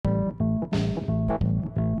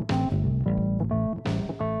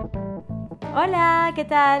Hola, ¿qué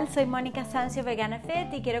tal? Soy Mónica Sancio, Vegana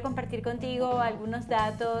Fit, y quiero compartir contigo algunos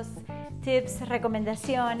datos, tips,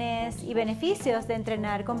 recomendaciones y beneficios de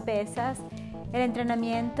entrenar con pesas. El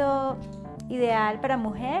entrenamiento ideal para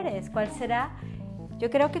mujeres, ¿cuál será? Yo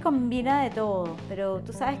creo que combina de todo, pero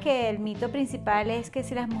tú sabes que el mito principal es que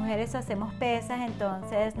si las mujeres hacemos pesas,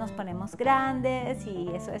 entonces nos ponemos grandes, y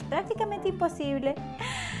eso es prácticamente imposible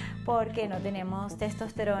porque no tenemos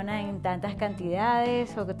testosterona en tantas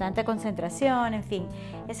cantidades o con tanta concentración, en fin.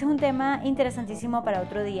 Ese es un tema interesantísimo para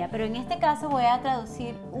otro día, pero en este caso voy a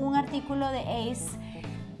traducir un artículo de ACE,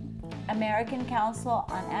 American Council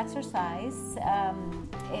on Exercise.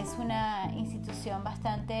 Es una institución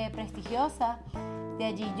bastante prestigiosa. De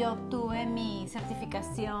allí yo obtuve mi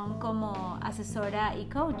certificación como asesora y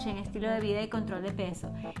coach en estilo de vida y control de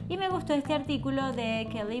peso. Y me gustó este artículo de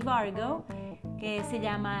Kelly Vargo, que se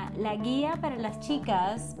llama La guía para las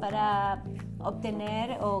chicas para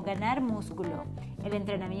obtener o ganar músculo, el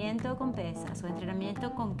entrenamiento con pesas o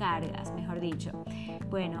entrenamiento con cargas, mejor dicho.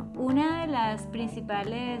 Bueno, una de las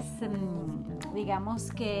principales,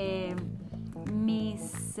 digamos que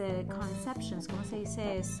misconceptions, ¿cómo se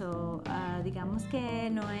dice eso? Digamos que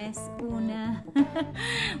no es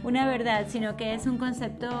una verdad, sino que es un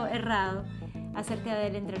concepto errado acerca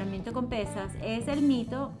del entrenamiento con pesas, es el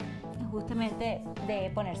mito justamente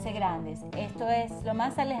de ponerse grandes. Esto es lo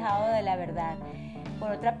más alejado de la verdad.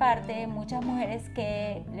 Por otra parte, muchas mujeres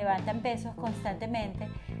que levantan pesos constantemente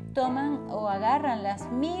toman o agarran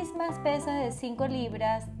las mismas pesas de 5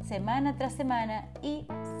 libras semana tras semana y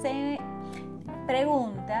se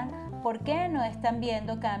preguntan por qué no están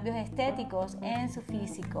viendo cambios estéticos en su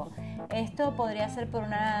físico. Esto podría ser por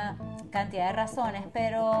una cantidad de razones,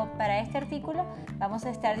 pero para este artículo vamos a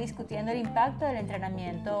estar discutiendo el impacto del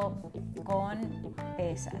entrenamiento con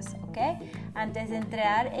pesas, ¿ok? Antes de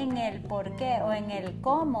entrar en el por qué o en el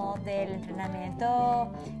cómo del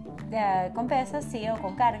entrenamiento con pesas, sí, o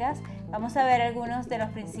con cargas, vamos a ver algunos de los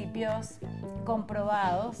principios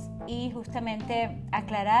comprobados y justamente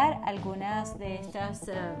aclarar algunas de estas,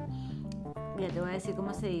 ya te voy a decir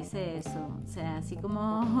cómo se dice eso, o sea, así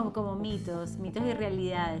como mitos y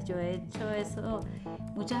realidades. Yo he hecho eso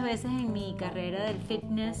muchas veces en mi carrera del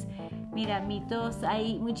fitness. Mira, mitos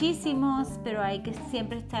hay muchísimos, pero hay que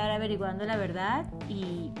siempre estar averiguando la verdad.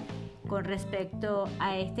 Y con respecto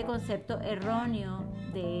a este concepto erróneo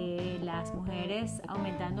de las mujeres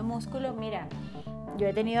aumentando músculo, mira, yo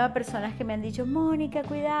he tenido a personas que me han dicho: Mónica,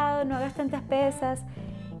 cuidado, no hagas tantas pesas.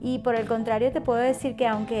 Y por el contrario, te puedo decir que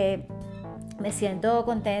aunque me siento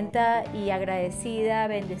contenta y agradecida,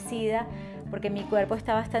 bendecida, porque mi cuerpo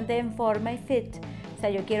está bastante en forma y fit, o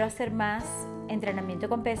sea, yo quiero hacer más entrenamiento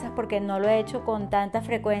con pesas porque no lo he hecho con tanta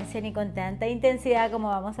frecuencia ni con tanta intensidad como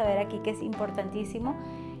vamos a ver aquí, que es importantísimo.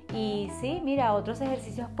 Y sí, mira, otros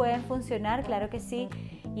ejercicios pueden funcionar, claro que sí,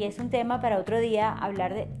 y es un tema para otro día,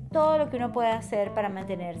 hablar de todo lo que uno puede hacer para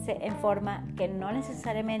mantenerse en forma, que no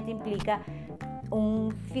necesariamente implica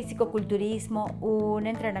un fisicoculturismo, un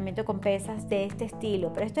entrenamiento con pesas de este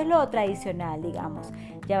estilo, pero esto es lo tradicional, digamos.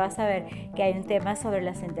 Ya vas a ver que hay un tema sobre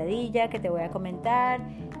la sentadilla que te voy a comentar,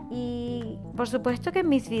 y por supuesto que en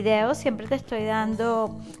mis videos siempre te estoy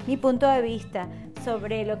dando mi punto de vista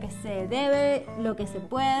sobre lo que se debe, lo que se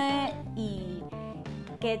puede y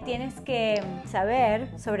qué tienes que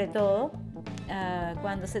saber, sobre todo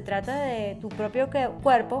cuando se trata de tu propio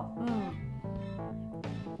cuerpo.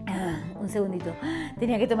 Un segundito,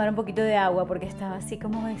 tenía que tomar un poquito de agua porque estaba así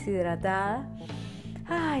como deshidratada.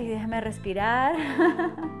 Ay, déjame respirar.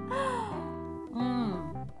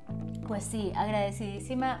 Pues sí,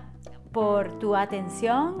 agradecidísima por tu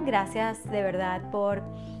atención. Gracias de verdad por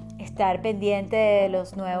estar pendiente de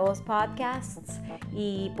los nuevos podcasts,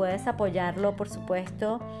 y puedes apoyarlo, por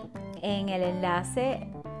supuesto, en el enlace.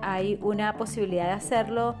 Hay una posibilidad de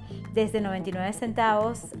hacerlo desde 99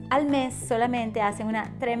 centavos al mes solamente. Hacen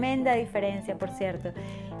una tremenda diferencia, por cierto.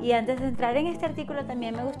 Y antes de entrar en este artículo,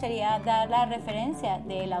 también me gustaría dar la referencia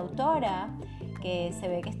de la autora, que se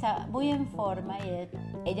ve que está muy en forma, y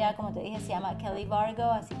ella, como te dije, se llama Kelly Vargo,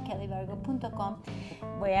 así kellyvargo.com.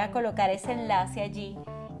 Voy a colocar ese enlace allí.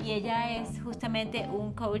 Y ella es justamente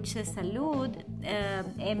un coach de salud,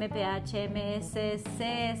 MPH, MS,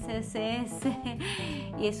 CSCS,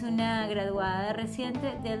 y es una graduada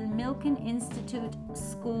reciente del Milken Institute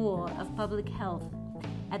School of Public Health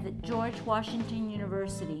at the George Washington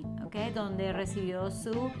University, ¿okay? Donde recibió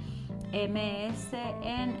su MS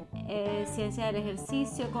en Ciencia del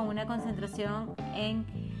Ejercicio con una concentración en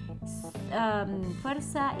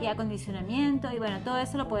fuerza y acondicionamiento, y bueno, todo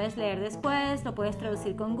eso lo puedes leer después, lo puedes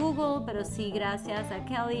traducir con Google, pero sí, gracias a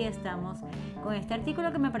Kelly estamos con este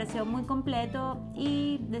artículo que me pareció muy completo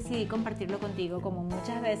y decidí compartirlo contigo, como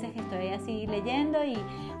muchas veces que estoy así leyendo, y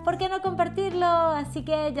 ¿por qué no compartirlo? Así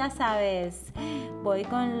que ya sabes, voy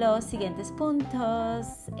con los siguientes puntos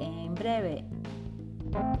en breve.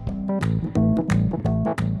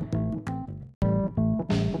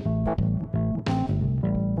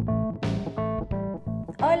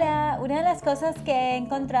 Hola, una de las cosas que he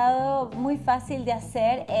encontrado muy fácil de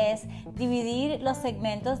hacer es dividir los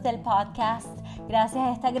segmentos del podcast gracias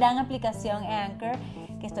a esta gran aplicación Anchor,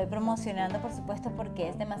 que estoy promocionando, por supuesto, porque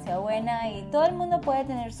es demasiado buena y todo el mundo puede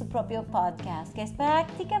tener su propio podcast, que es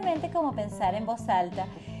prácticamente como pensar en voz alta,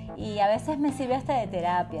 y a veces me sirve hasta de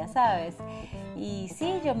terapia, ¿sabes? Y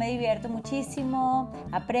sí, yo me divierto muchísimo,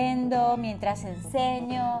 aprendo mientras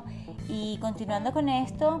enseño. Y continuando con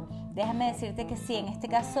esto, déjame decirte que sí, en este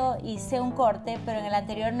caso hice un corte, pero en el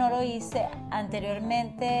anterior no lo hice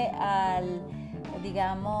anteriormente al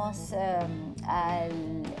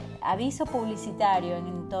aviso publicitario.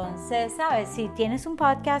 Entonces, ¿sabes? Si tienes un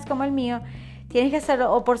podcast como el mío, tienes que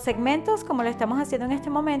hacerlo o por segmentos, como lo estamos haciendo en este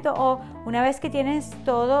momento, o una vez que tienes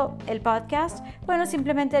todo el podcast, bueno,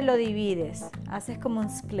 simplemente lo divides, haces como un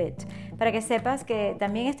split, para que sepas que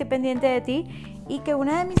también estoy pendiente de ti y que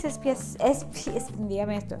una de mis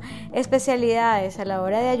especialidades a la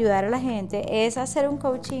hora de ayudar a la gente es hacer un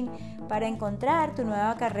coaching para encontrar tu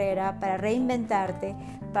nueva carrera, para reinventarte,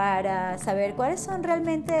 para saber cuáles son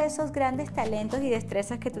realmente esos grandes talentos y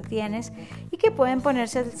destrezas que tú tienes y que pueden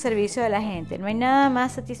ponerse al servicio de la gente. No hay nada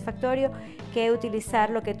más satisfactorio que utilizar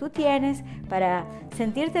lo que tú tienes para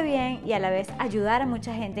sentirte bien y a la vez ayudar a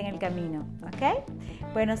mucha gente en el camino, ¿ok?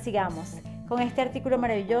 Bueno, sigamos con este artículo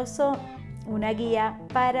maravilloso, una guía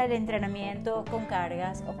para el entrenamiento con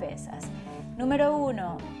cargas o pesas. Número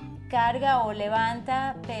 1, carga o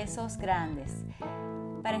levanta pesos grandes.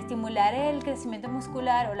 Para estimular el crecimiento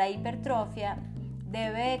muscular o la hipertrofia,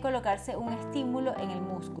 debe colocarse un estímulo en el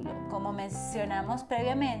músculo. Como mencionamos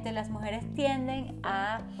previamente, las mujeres tienden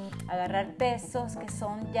a agarrar pesos que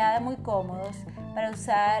son ya muy cómodos para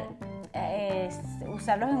usarlos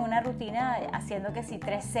en una rutina haciendo que sí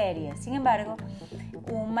 3 series. Sin embargo,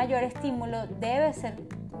 un mayor estímulo debe ser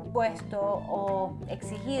puesto o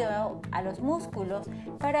exigido a los músculos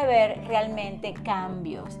para ver realmente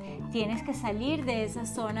cambios. Tienes que salir de esa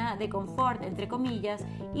zona de confort, entre comillas,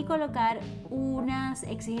 y colocar unas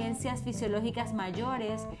exigencias fisiológicas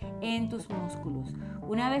mayores en tus músculos.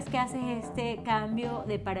 Una vez que haces este cambio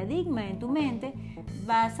de paradigma en tu mente,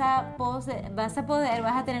 vas a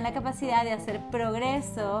tener la capacidad de hacer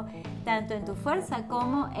progreso tanto en tu fuerza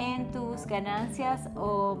como en tus ganancias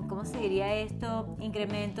o, ¿cómo se diría esto?,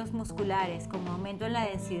 incrementos musculares, como aumento en la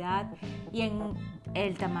densidad y en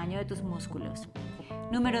el tamaño de tus músculos.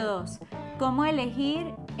 Número 2, ¿cómo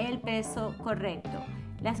elegir el peso correcto?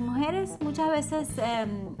 Las mujeres muchas veces,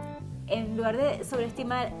 en lugar de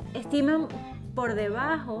sobreestimar, estiman por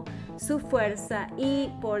debajo su fuerza y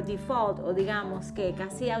por default, o digamos que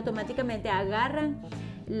casi automáticamente agarran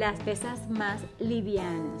las pesas más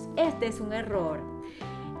livianas. Este es un error.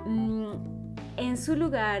 En su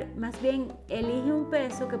lugar, más bien elige un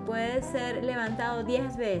peso que puede ser levantado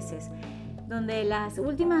 10 veces, donde las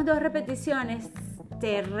últimas 2 repeticiones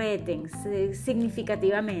te reten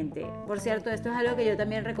significativamente. Por cierto, esto es algo que yo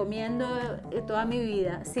también recomiendo toda mi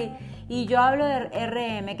vida, sí. Y yo hablo de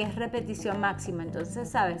RM, que es repetición máxima. Entonces,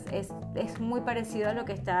 sabes, es muy parecido a lo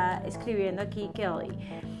que está escribiendo aquí Kelly.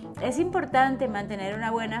 Es importante mantener una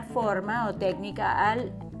buena forma o técnica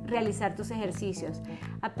al realizar tus ejercicios.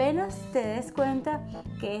 Apenas te des cuenta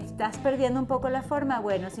que estás perdiendo un poco la forma,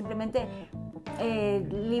 bueno, simplemente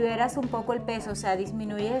liberas un poco el peso, o sea,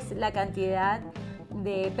 disminuyes la cantidad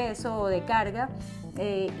de peso o de carga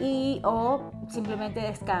o simplemente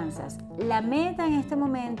descansas. La meta en este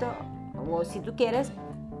momento, o si tú quieres,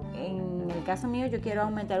 en el caso mío yo quiero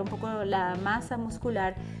aumentar un poco la masa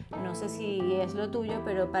muscular, no sé si es lo tuyo,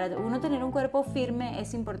 pero para uno tener un cuerpo firme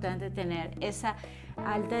es importante tener esa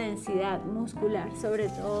alta densidad muscular sobre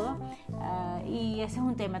todo, y ese es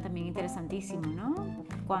un tema también interesantísimo, ¿no?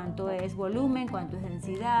 Cuánto es volumen, cuánto es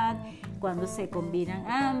densidad, cuándo se combinan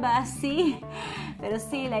ambas, sí, pero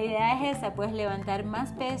sí, la idea es esa, pues levantar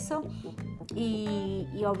más peso y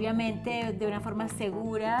obviamente de una forma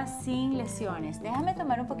segura, sin lesiones. Déjame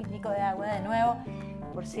tomar un poquitico de agua de nuevo,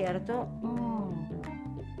 por cierto.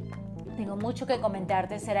 Tengo mucho que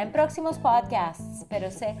comentarte, será en próximos podcasts,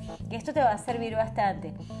 pero sé que esto te va a servir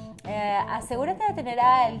bastante. Asegúrate de tener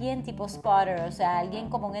a alguien tipo spotter, o sea, alguien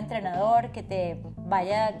como un entrenador que te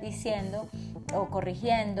vaya diciendo o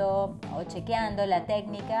corrigiendo o chequeando la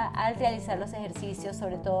técnica al realizar los ejercicios,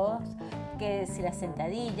 sobre todo que si las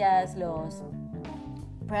sentadillas, los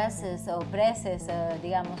presses,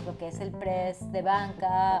 digamos lo que es el press de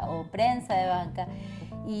banca o prensa de banca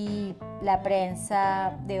y la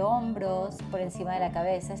prensa de hombros por encima de la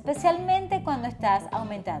cabeza, especialmente cuando estás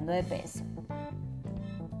aumentando de peso.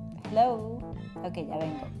 Hello. Ok, ya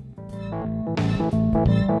vengo.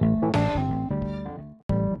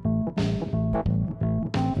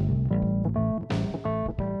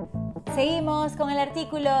 Seguimos con el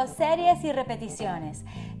artículo series y repeticiones.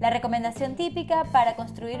 La recomendación típica para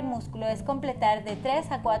construir músculo es completar de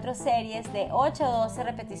 3 a 4 series de 8 o 12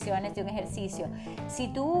 repeticiones de un ejercicio. Si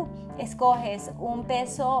tú escoges un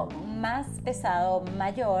peso más pesado,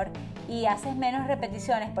 mayor, y haces menos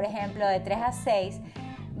repeticiones, por ejemplo de 3 a 6,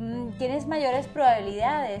 tienes mayores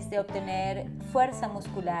probabilidades de obtener fuerza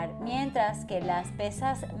muscular, mientras que las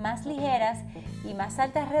pesas más ligeras y más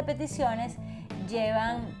altas repeticiones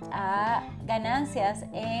llevan a ganancias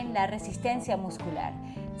en la resistencia muscular.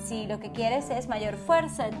 Si lo que quieres es mayor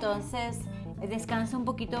fuerza, entonces descansa un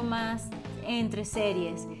poquito más entre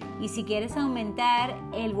series. Y si quieres aumentar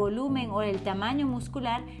el volumen o el tamaño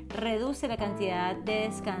muscular, reduce la cantidad de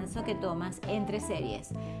descanso que tomas entre series.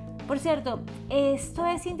 Por cierto, esto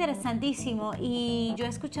es interesantísimo y yo he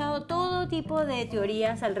escuchado todo tipo de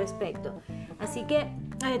teorías al respecto. Así que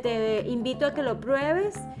te invito a que lo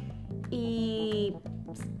pruebes y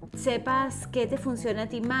sepas qué te funciona a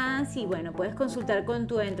ti más. Y bueno, puedes consultar con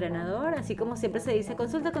tu entrenador, así como siempre se dice,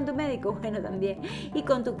 consulta con tu médico, bueno, también, y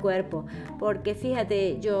con tu cuerpo, porque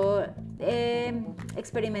fíjate, yo he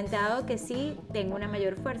experimentado que sí, tengo una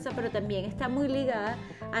mayor fuerza, pero también está muy ligada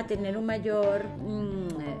a tener un mayor,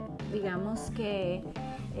 digamos que,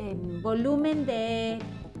 volumen de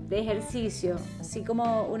ejercicio, así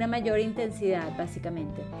como una mayor intensidad,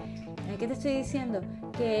 básicamente. ¿Qué te estoy diciendo?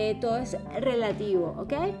 Que todo es relativo,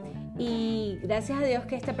 ¿ok? Y gracias a Dios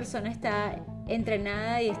que esta persona está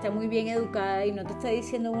entrenada y está muy bien educada y no te está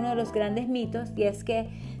diciendo uno de los grandes mitos, y es que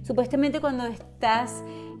supuestamente cuando estás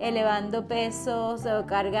elevando pesos o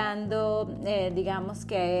cargando, digamos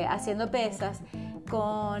que haciendo pesas,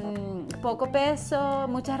 con poco peso,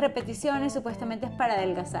 muchas repeticiones, supuestamente es para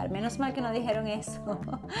adelgazar. Menos mal que no dijeron eso,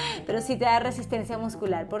 pero sí te da resistencia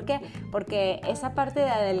muscular. ¿Por qué? Porque esa parte de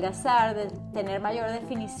adelgazar, de tener mayor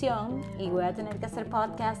definición, y voy a tener que hacer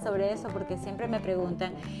podcast sobre eso porque siempre me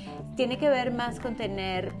preguntan, tiene que ver más con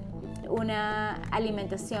tener una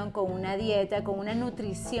alimentación, con una dieta, con una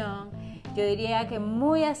nutrición. Yo diría que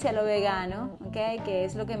muy hacia lo vegano, ¿okay? Que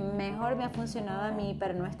es lo que mejor me ha funcionado a mí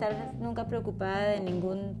para no estar nunca preocupada de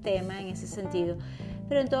ningún tema en ese sentido.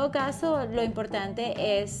 Pero en todo caso, lo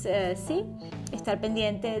importante es, sí, estar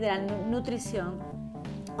pendiente de la nutrición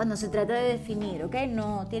cuando se trata de definir, ¿okay?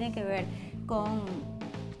 No tiene que ver con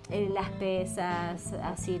las pesas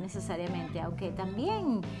así necesariamente, aunque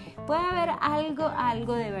también puede haber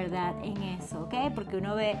algo de verdad en eso, ¿ok? Porque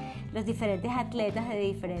uno ve los diferentes atletas de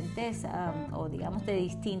diferentes o digamos de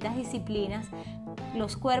distintas disciplinas,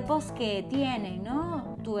 los cuerpos que tienen,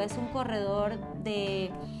 ¿no? Tú ves un corredor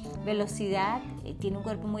de velocidad, tiene un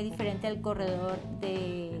cuerpo muy diferente al corredor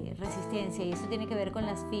de resistencia, y eso tiene que ver con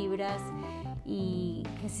las fibras y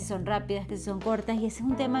que si son rápidas, que si son cortas, y ese es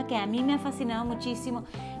un tema que a mí me ha fascinado muchísimo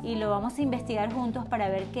y lo vamos a investigar juntos para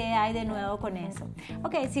ver qué hay de nuevo con eso.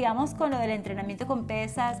 Ok, sigamos con lo del entrenamiento con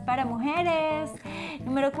pesas para mujeres.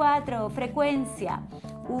 Número 4, frecuencia.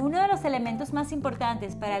 Uno de los elementos más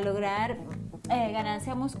importantes para lograr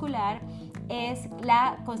ganancia muscular es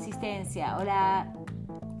la consistencia o la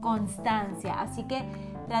constancia, así que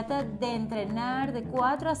trata de entrenar de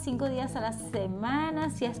 4 a 5 días a la semana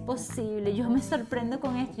si es posible. Yo me sorprendo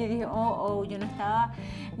con esto. Yo dije, yo no estaba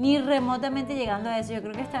ni remotamente llegando a eso. Yo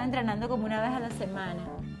creo que estaba entrenando como una vez a la semana.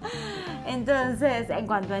 Entonces, en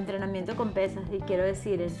cuanto a entrenamiento con pesas, y quiero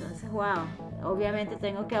decir, entonces, wow, obviamente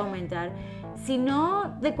tengo que aumentar, si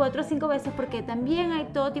no de 4 a 5 veces, porque también hay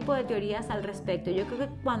todo tipo de teorías al respecto. Yo creo que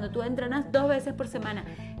cuando tú entrenas 2 veces por semana,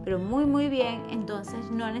 pero muy bien, entonces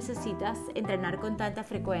no necesitas entrenar con tanta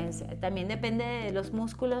frecuencia. También depende de los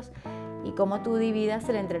músculos y cómo tú dividas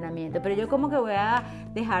el entrenamiento. Pero yo como que voy a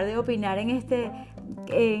dejar de opinar en este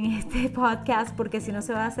podcast, porque si no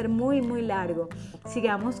se va a hacer muy largo.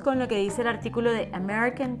 Sigamos con lo que dice el artículo de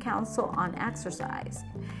American Council on Exercise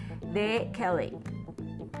de Kelly.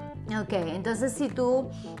 Ok, entonces si tú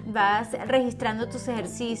vas registrando tus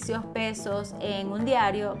ejercicios, pesos en un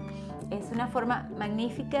diario, es una forma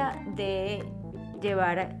magnífica de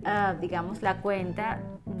llevar, digamos, la cuenta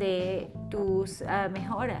de tus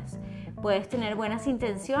mejoras. Puedes tener buenas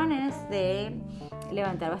intenciones de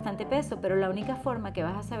levantar bastante peso, pero la única forma que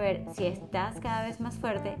vas a saber si estás cada vez más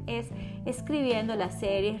fuerte es escribiendo las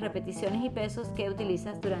series, repeticiones y pesos que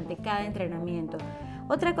utilizas durante cada entrenamiento.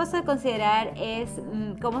 Otra cosa a considerar es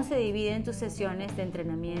cómo se dividen tus sesiones de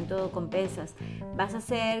entrenamiento con pesas. Vas a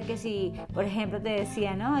hacer que si, por ejemplo, te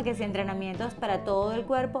decía, ¿no? Que si entrenamientos para todo el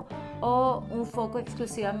cuerpo o un foco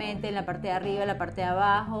exclusivamente en la parte de arriba, la parte de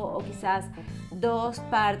abajo, o quizás 2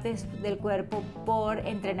 partes del cuerpo por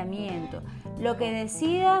entrenamiento. Lo que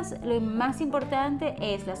decidas, lo más importante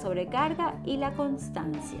es la sobrecarga y la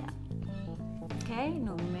constancia. Ok,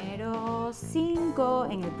 número 5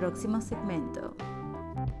 en el próximo segmento.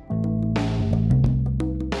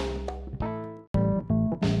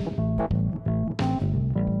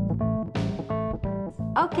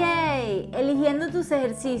 Ok, eligiendo tus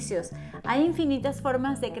ejercicios. Hay infinitas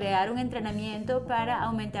formas de crear un entrenamiento para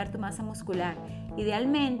aumentar tu masa muscular.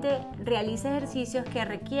 Idealmente, realiza ejercicios que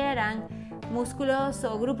requieran músculos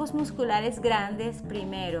o grupos musculares grandes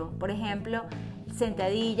primero. Por ejemplo,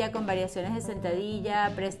 sentadilla con variaciones de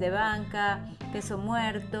sentadilla, press de banca, peso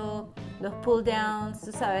muerto, los pull downs,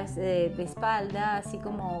 tú sabes, de espalda, así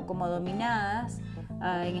como dominadas.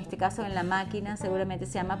 En este caso en la máquina seguramente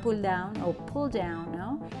se llama pull down o pull down,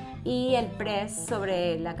 ¿no? Y el press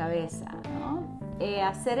sobre la cabeza, ¿no?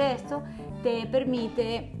 Hacer esto te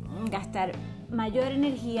permite gastar mayor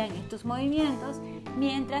energía en estos movimientos,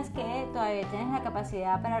 mientras que todavía tienes la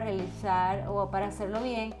capacidad para realizar o para hacerlo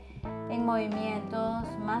bien en movimientos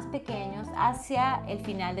más pequeños hacia el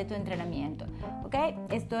final de tu entrenamiento. ¿Ok?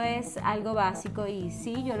 Esto es algo básico y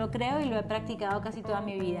sí, yo lo creo y lo he practicado casi toda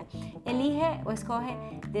mi vida. Elige o escoge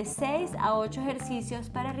de 6 a 8 ejercicios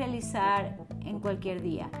para realizar en cualquier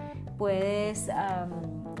día. Puedes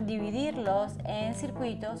dividirlos en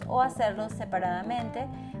circuitos o hacerlos separadamente,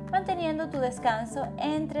 manteniendo tu descanso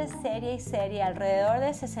entre serie y serie alrededor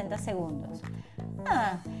de 60 segundos.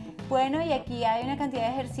 Bueno, y aquí hay una cantidad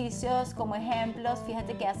de ejercicios como ejemplos.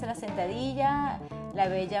 Fíjate que hace la sentadilla, la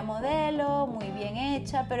bella modelo, muy bien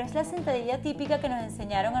hecha, pero es la sentadilla típica que nos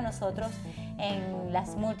enseñaron a nosotros en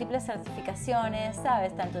las múltiples certificaciones,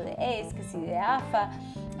 ¿sabes? Tanto de ACE, que sí de AFA,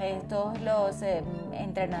 todos los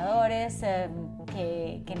entrenadores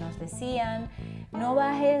que nos decían, no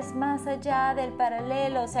bajes más allá del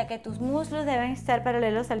paralelo, o sea que tus muslos deben estar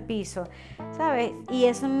paralelos al piso, ¿sabes? Y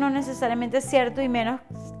eso no necesariamente es cierto, y menos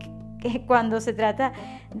que cuando se trata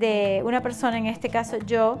de una persona, en este caso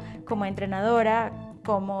yo, como entrenadora,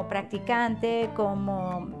 como practicante,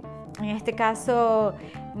 como en este caso,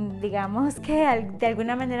 digamos que de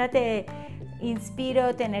alguna manera te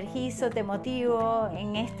inspiro, te energizo, te motivo.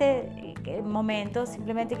 En este momento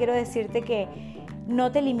simplemente quiero decirte que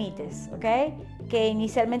no te limites, ¿ok? Que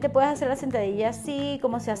inicialmente puedes hacer la sentadilla así,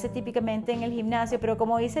 como se hace típicamente en el gimnasio, pero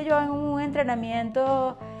como hice yo en un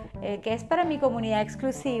entrenamiento que es para mi comunidad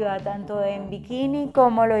exclusiva, tanto en bikini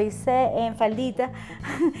como lo hice en faldita,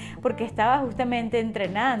 porque estaba justamente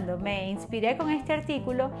entrenando. Me inspiré con este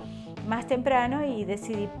artículo más temprano y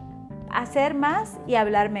decidí hacer más y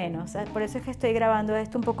hablar menos. Por eso es que estoy grabando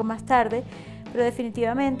esto un poco más tarde, pero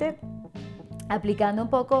definitivamente aplicando un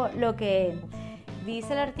poco lo que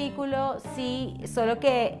dice el artículo, sí, solo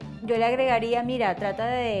que yo le agregaría, mira, trata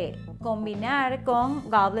de combinar con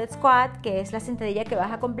Goblet Squat, que es la sentadilla que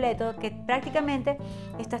baja completo, que prácticamente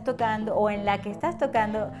estás tocando o en la que estás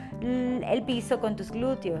tocando el piso con tus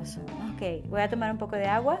glúteos. Ok, voy a tomar un poco de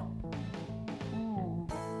agua.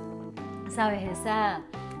 ¿Sabes? Esa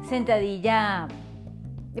sentadilla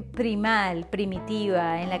primal,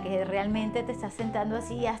 primitiva, en la que realmente te estás sentando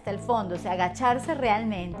así hasta el fondo, o sea, agacharse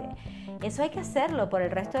realmente. Eso hay que hacerlo por el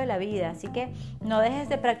resto de la vida, así que no dejes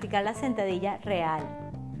de practicar la sentadilla real.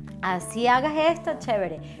 Así hagas esto,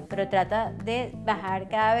 chévere, pero trata de bajar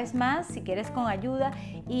cada vez más si quieres con ayuda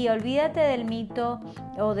y olvídate del mito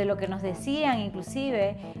o de lo que nos decían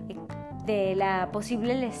inclusive de la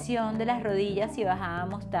posible lesión de las rodillas si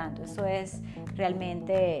bajábamos tanto. Eso es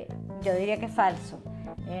realmente, yo diría que falso.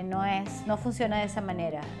 No funciona de esa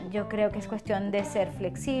manera. Yo creo que es cuestión de ser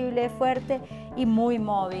flexible, fuerte y muy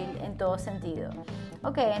móvil en todo sentido.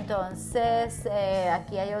 Ok, entonces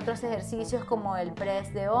aquí hay otros ejercicios como el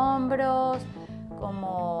press de hombros,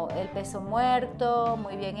 como el peso muerto,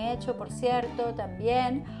 muy bien hecho por cierto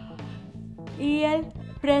también. Y el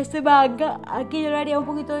press de banca, aquí yo lo haría un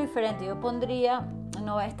poquito diferente. Yo pondría,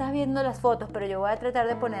 no estás viendo las fotos, pero yo voy a tratar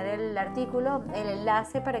de poner el artículo, el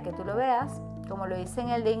enlace para que tú lo veas, como lo hice en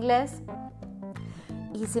el de inglés.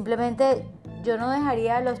 Y simplemente yo no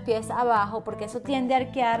dejaría los pies abajo porque eso tiende a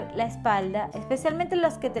arquear la espalda, especialmente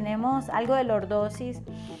los que tenemos algo de lordosis.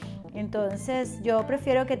 Entonces yo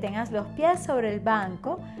prefiero que tengas los pies sobre el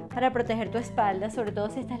banco para proteger tu espalda, sobre todo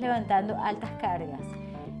si estás levantando altas cargas.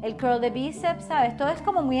 El curl de bíceps, ¿sabes? Todo es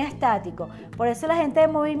como muy estático. Por eso la gente de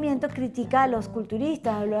movimiento critica a los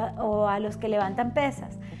culturistas o a los que levantan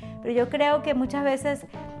pesas. Pero yo creo que muchas veces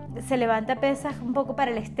se levanta pesas un poco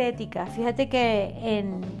para la estética. Fíjate que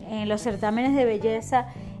en los certámenes de belleza,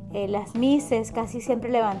 las misses casi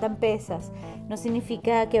siempre levantan pesas. No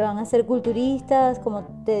significa que van a ser culturistas, como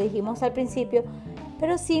te dijimos al principio.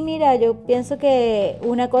 Pero sí, mira, yo pienso que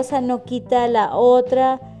una cosa no quita la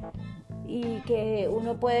otra y que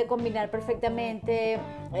uno puede combinar perfectamente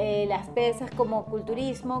las pesas como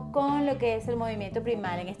culturismo con lo que es el movimiento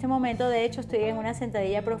primal. En este momento, de hecho, estoy en una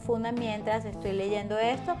sentadilla profunda mientras estoy leyendo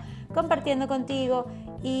esto, compartiendo contigo.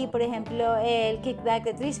 Y, por ejemplo, el kickback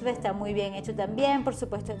de tríceps está muy bien hecho también. Por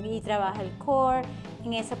supuesto, aquí trabaja el core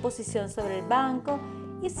en esa posición sobre el banco.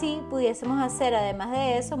 Y sí, pudiésemos hacer, además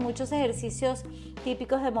de eso, muchos ejercicios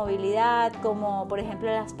típicos de movilidad, como, por ejemplo,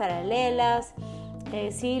 las paralelas,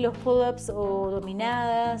 sí, los pull-ups o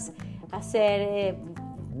dominadas, hacer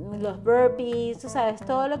los burpees, tú sabes,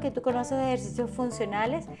 todo lo que tú conoces de ejercicios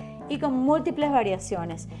funcionales y con múltiples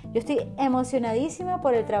variaciones. Yo estoy emocionadísima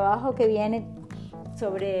por el trabajo que viene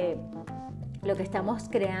sobre lo que estamos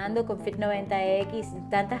creando con Fit90X,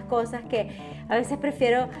 tantas cosas que a veces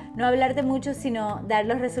prefiero no hablarte mucho, sino dar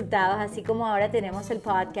los resultados, así como ahora tenemos el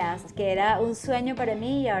podcast, que era un sueño para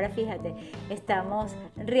mí y ahora fíjate, estamos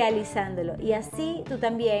realizándolo. Y así tú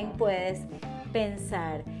también puedes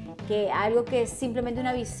pensar que algo que es simplemente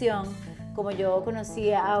una visión, como yo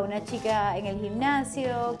conocí a una chica en el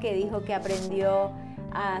gimnasio que dijo que aprendió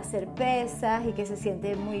a hacer pesas y que se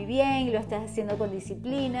siente muy bien y lo está haciendo con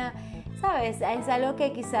disciplina. ¿Sabes? Es algo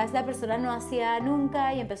que quizás la persona no hacía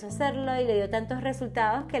nunca y empezó a hacerlo y le dio tantos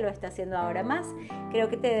resultados que lo está haciendo ahora más. Creo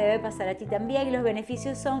que te debe pasar a ti también y los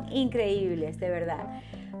beneficios son increíbles, de verdad.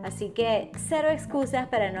 Así que cero excusas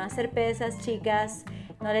para no hacer pesas, chicas.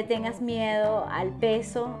 No le tengas miedo al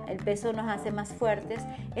peso, el peso nos hace más fuertes.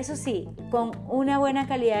 Eso sí, con una buena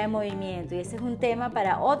calidad de movimiento. Y ese es un tema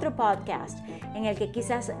para otro podcast en el que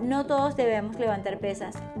quizás no todos debemos levantar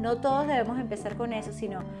pesas, no todos debemos empezar con eso,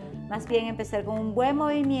 sino más bien empezar con un buen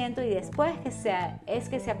movimiento y después que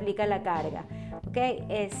se aplica la carga. ¿Okay?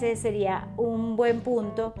 Ese sería un buen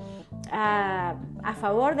punto a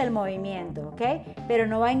favor del movimiento, ¿okay? Pero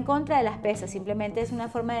no va en contra de las pesas, simplemente es una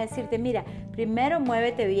forma de decirte, mira, primero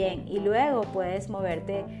muévete bien y luego puedes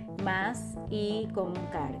moverte más y con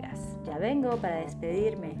cargas. Ya vengo para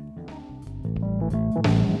despedirme.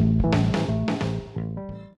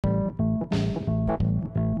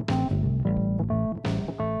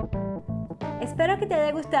 Espero que te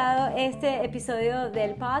haya gustado este episodio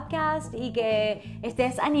del podcast y que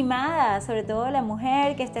estés animada, sobre todo la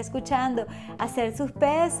mujer que está escuchando, a hacer sus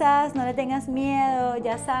pesas. No le tengas miedo,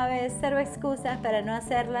 ya sabes, cero excusas para no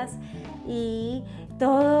hacerlas y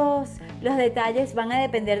todos los detalles van a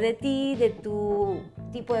depender de ti, de tu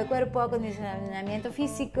tipo de cuerpo, acondicionamiento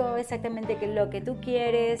físico, exactamente lo que tú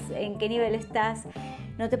quieres, en qué nivel estás.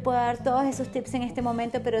 No te puedo dar todos esos tips en este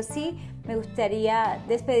momento, pero sí me gustaría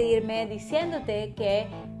despedirme diciéndote que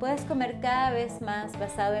puedes comer cada vez más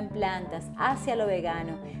basado en plantas, hacia lo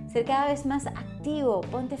vegano, ser cada vez más activo,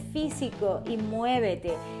 ponte físico y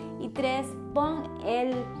muévete. Y 3, pon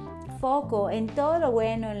el foco en todo lo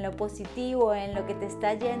bueno, en lo positivo, en lo que te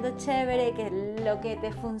está yendo chévere, que es lo que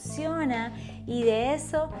te funciona, y de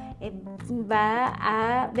eso va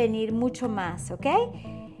a venir mucho más, ¿ok?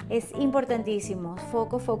 Es importantísimo,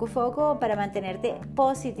 foco, foco, foco para mantenerte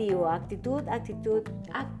positivo, actitud, actitud,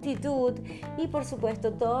 actitud. Y por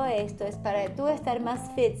supuesto todo esto es para tú estar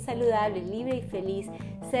más fit, saludable, libre y feliz,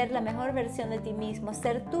 ser la mejor versión de ti mismo,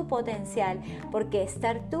 ser tu potencial, porque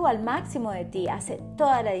estar tú al máximo de ti hace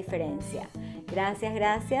toda la diferencia. Gracias,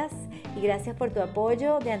 gracias y gracias por tu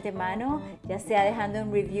apoyo de antemano, ya sea dejando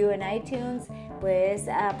un review en iTunes, puedes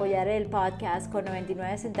apoyar el podcast con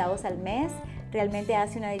 99 centavos al mes. Realmente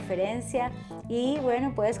hace una diferencia y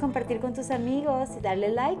bueno, puedes compartir con tus amigos, darle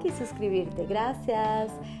like y suscribirte. Gracias,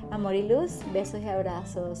 amor y luz, besos y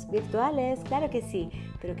abrazos virtuales, claro que sí,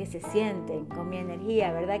 pero que se sienten con mi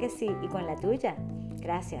energía, ¿verdad que sí? Y con la tuya.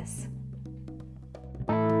 Gracias.